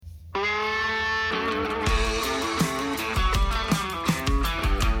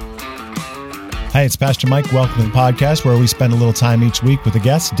Hi, it's Pastor Mike. Welcome to the podcast where we spend a little time each week with a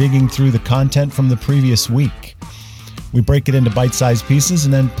guest digging through the content from the previous week. We break it into bite-sized pieces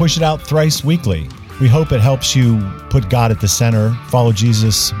and then push it out thrice weekly. We hope it helps you put God at the center, follow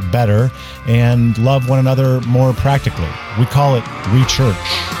Jesus better, and love one another more practically. We call it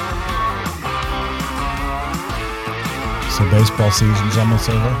Rechurch. So baseball season's almost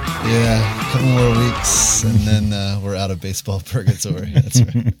over? Yeah, a couple more weeks, and then we're out of baseball purgatory. That's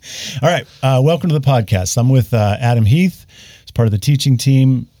right. All right, welcome to the podcast. I'm with Adam Heath as part of the teaching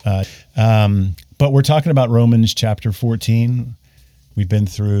team, but we're talking about Romans chapter 14. We've been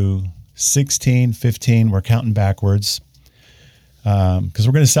through 16, 15. We're counting backwards because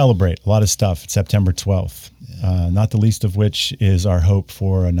we're going to celebrate a lot of stuff September 12th, not the least of which is our hope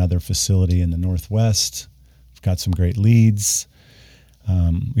for another facility in the Northwest. Got some great leads.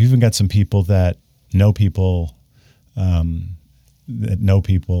 We've even got some people that know people They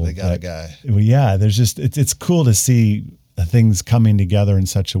got a guy. Well, yeah, there's just it's cool to see things coming together in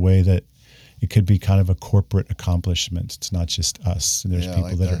such a way that it could be kind of a corporate accomplishment. It's not just us. There's people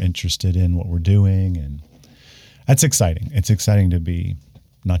like that are interested in what we're doing, and that's exciting. It's exciting to be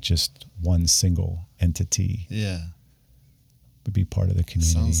not just one single entity. Yeah, but be part of the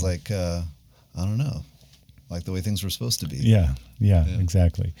community. Sounds like I don't know. Like the way things were supposed to be. Yeah,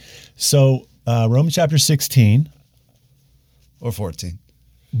 exactly. So Romans chapter 16. Or 14.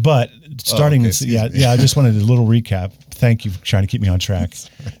 But starting, I just wanted a little recap. Thank you for trying to keep me on track.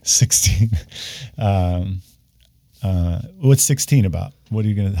 16. What's 16 about?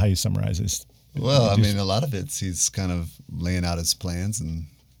 How you summarize this? Well, I mean, a lot of it's he's kind of laying out his plans and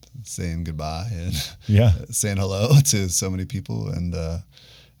saying goodbye and saying hello to so many people, and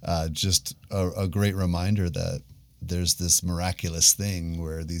just a great reminder that there's this miraculous thing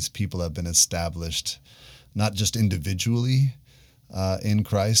where these people have been established, not just individually in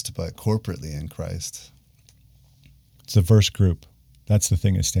Christ, but corporately in Christ. It's a diverse group. That's the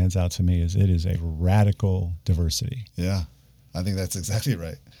thing that stands out to me, is it is a radical diversity. Yeah, I think that's exactly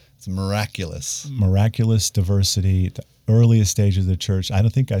right. It's miraculous. Miraculous diversity at the earliest stage of the church. I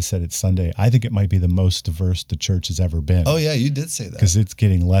don't think I said it Sunday. I think it might be the most diverse the church has ever been. Oh, yeah, you did say that. Because it's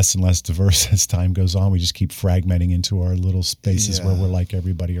getting less and less diverse as time goes on. We just keep fragmenting into our little spaces where we're like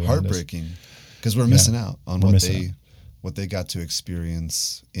everybody around us. Heartbreaking, because we're missing out on what they got to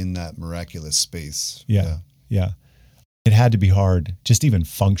experience in that miraculous space. Yeah. It had to be hard, just even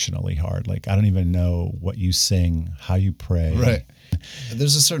functionally hard. Like, I don't even know what you sing, how you pray. Right.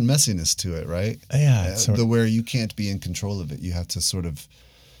 There's a certain messiness to it, right? Yeah. Where you can't be in control of it. You have to sort of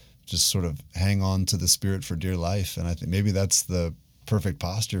hang on to the Spirit for dear life. And I think maybe that's the perfect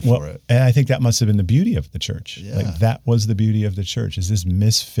posture for it. And I think that must have been the beauty of the church. Yeah. Like, that was the beauty of the church, is this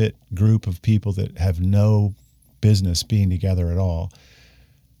misfit group of people that have no business being together at all,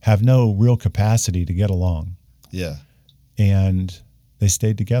 have no real capacity to get along. Yeah. And they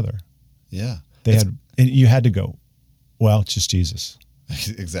stayed together. Yeah. And you had to go, well, it's just Jesus.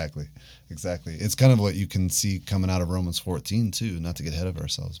 Exactly. It's kind of what you can see coming out of Romans 14 too, not to get ahead of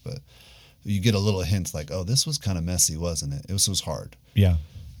ourselves, but you get a little hint like, oh, this was kind of messy, wasn't it? It was hard. Yeah.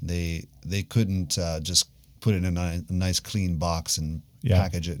 They couldn't just put it in a nice clean box and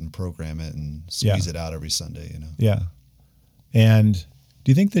package it and program it and squeeze it out every Sunday, Yeah. And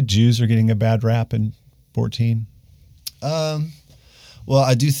do you think the Jews are getting a bad rap in 14? Well,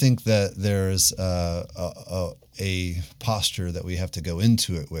 I do think that there's a posture that we have to go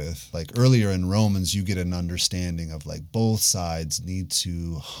into it with. Like earlier in Romans, you get an understanding of like both sides need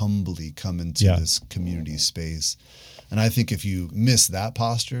to humbly come into this community space. And I think if you miss that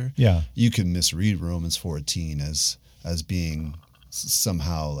posture, you can misread Romans 14 as being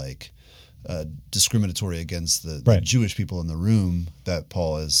somehow like discriminatory against the Jewish people in the room that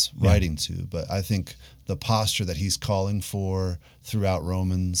Paul is writing to. But I think the posture that he's calling for throughout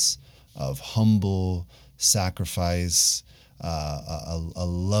Romans of humble sacrifice, a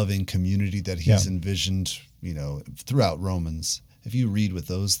loving community that he's envisioned, throughout Romans. If you read with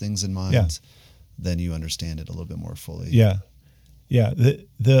those things in mind, then you understand it a little bit more fully. Yeah.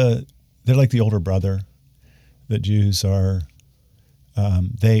 They're like the older brother. The Jews are,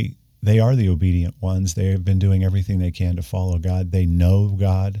 they are the obedient ones. They have been doing everything they can to follow God. They know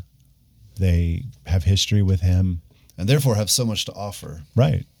God. They have history with him. And therefore have so much to offer.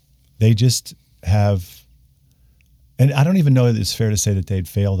 Right. They just have, and I don't even know that it's fair to say that they'd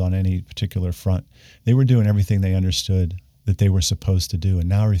failed on any particular front. They were doing everything they understood that they were supposed to do, and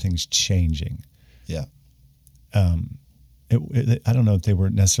now everything's changing. Yeah. I don't know if they were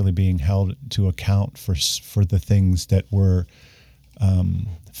necessarily being held to account for the things that were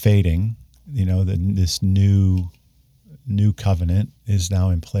fading. This new covenant is now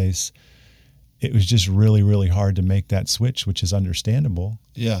in place, it was just really, really hard to make that switch, which is understandable.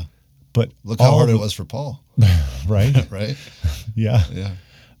 Yeah. But Look how hard it was for Paul. Right? Right? Yeah. Yeah.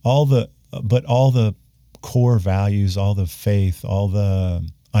 All the core values, all the faith, all the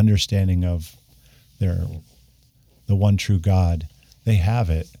understanding of the one true God, they have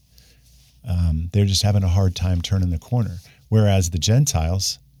it. They're just having a hard time turning the corner. Whereas the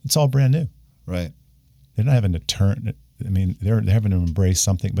Gentiles, it's all brand new. Right. They're not having to turn. I mean, they're having to embrace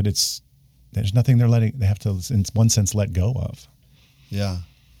something, but there's nothing they have to, in one sense, let go of. Yeah.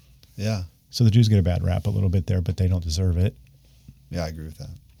 Yeah. So the Jews get a bad rap a little bit there, but they don't deserve it. Yeah, I agree with that.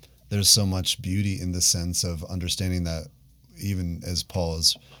 There's so much beauty in the sense of understanding that even as Paul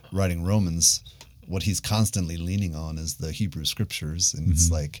is writing Romans, what he's constantly leaning on is the Hebrew scriptures. And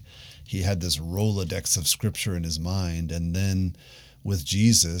it's like he had this Rolodex of scripture in his mind. And then with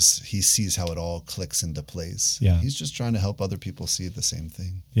Jesus, he sees how it all clicks into place. Yeah. He's just trying to help other people see the same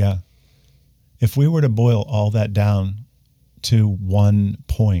thing. Yeah. If we were to boil all that down to one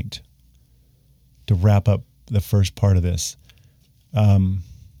point to wrap up the first part of this,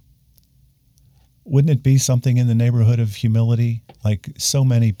 wouldn't it be something in the neighborhood of humility? Like so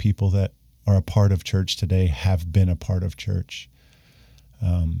many people that are a part of church today have been a part of church.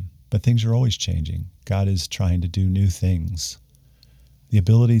 But things are always changing. God is trying to do new things. The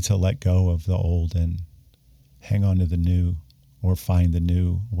ability to let go of the old and hang on to the new, or find the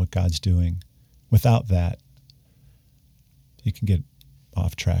new, what God's doing. Without that, you can get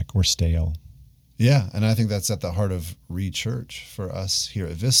off track or stale. Yeah, and I think that's at the heart of ReChurch for us here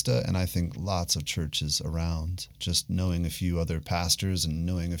at Vista, and I think lots of churches around. Just knowing a few other pastors and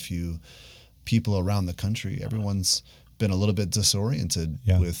knowing a few people around the country, everyone's been a little bit disoriented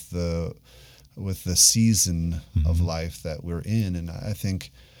with the season of life that we're in, and I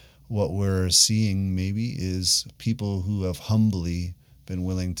think what we're seeing maybe is people who have humbly been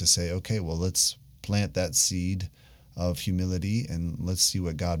willing to say, okay, well, let's plant that seed of humility and let's see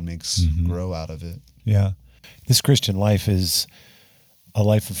what God makes grow out of it. Yeah. This Christian life is a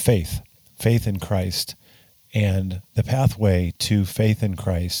life of faith in Christ. And the pathway to faith in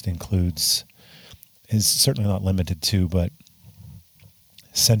Christ is certainly not limited to, but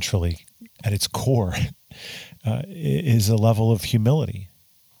centrally at its core is a level of humility.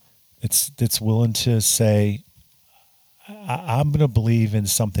 It's willing to say, I'm going to believe in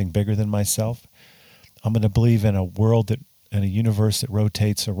something bigger than myself. I'm going to believe in a world and a universe that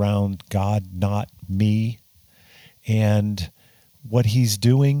rotates around God, not me. And what he's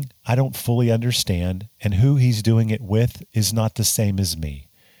doing, I don't fully understand. And who he's doing it with is not the same as me.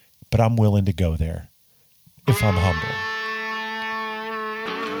 But I'm willing to go there if I'm humble.